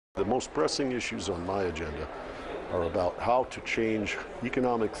The most pressing issues on my agenda are about how to change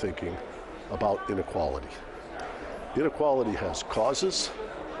economic thinking about inequality. Inequality has causes,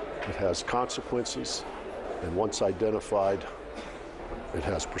 it has consequences, and once identified, it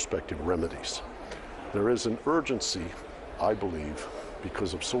has prospective remedies. There is an urgency, I believe,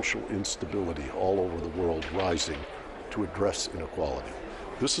 because of social instability all over the world rising, to address inequality.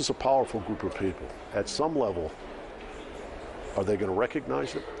 This is a powerful group of people. At some level, are they going to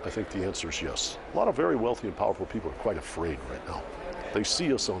recognize it? I think the answer is yes. A lot of very wealthy and powerful people are quite afraid right now. They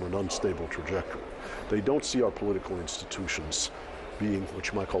see us on an unstable trajectory. They don't see our political institutions being what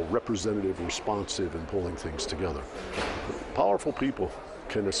you might call representative, responsive, and pulling things together. Powerful people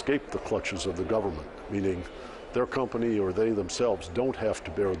can escape the clutches of the government, meaning their company or they themselves don't have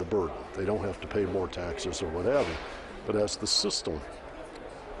to bear the burden. They don't have to pay more taxes or whatever. But as the system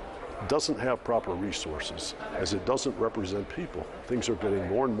doesn't have proper resources, as it doesn't represent people, things are getting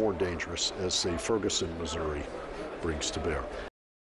more and more dangerous, as, say, Ferguson, Missouri brings to bear.